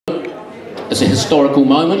It's a historical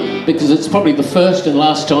moment because it's probably the first and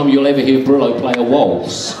last time you'll ever hear Brilleaux play a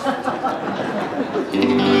waltz.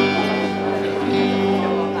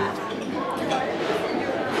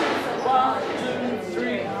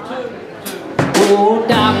 Oh,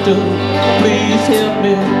 doctor, please help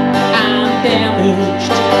me, I'm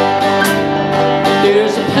damaged.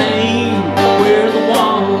 There's a pain where the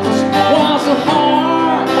once was a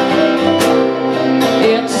heart.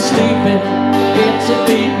 It's a sleeping, it's a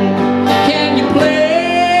beating. Can you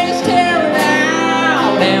please tear it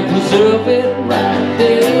out and preserve it right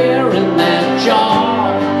there in that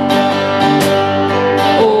jar?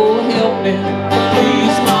 Oh, help me,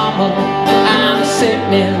 please, mama, I'm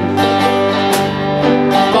sickening.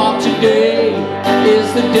 For today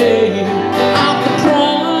is the day of the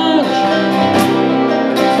crunch.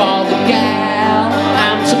 For the gal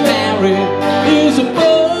I'm to marry is a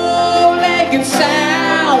bow-legged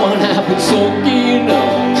sow, and I've been soaking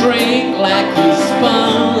a drink like a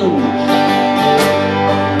sponge.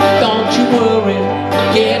 Don't you worry,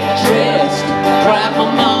 get dressed, grab my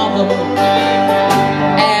mama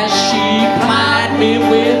as she plied me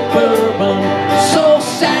with bourbon so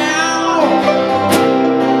sour.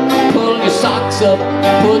 Pull your socks up,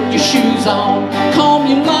 put your shoes on, comb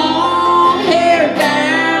your long hair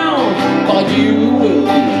down, for you will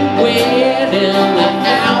be wed in an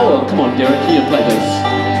hour. Come on, Derek, you play this.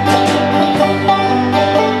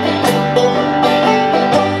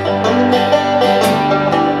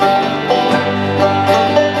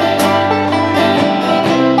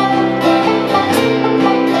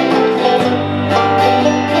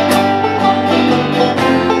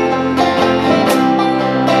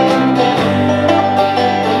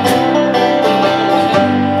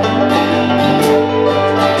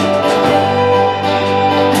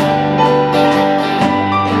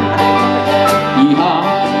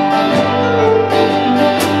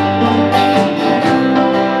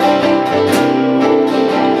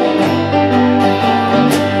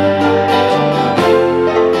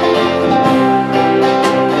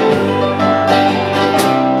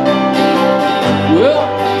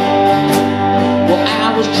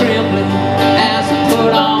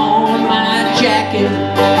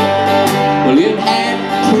 Well, it had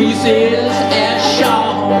creases as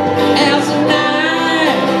sharp as a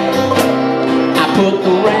knife. I put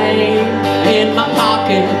the ring in my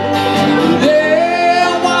pocket.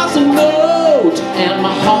 There was a note, and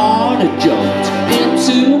my heart had jumped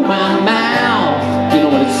into my mouth. You know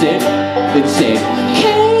what it said? It said,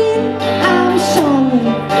 "Kate, I'm sorry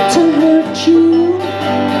to hurt you,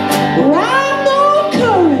 but I've no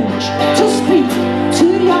courage to speak to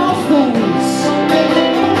your face.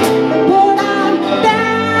 But I'm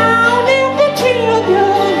down in Virginia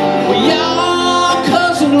with your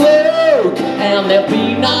cousin Luke, and there'll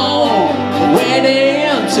be no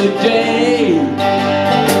wedding today.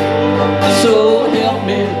 So help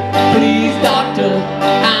me, please, doctor,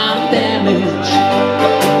 I'm damaged.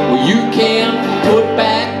 Well, you can put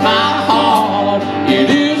back my heart, it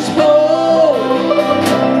is whole.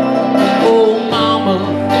 Oh, mama,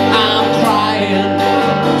 I'm crying,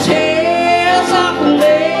 tears of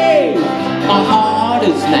relief. My heart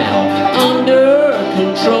is now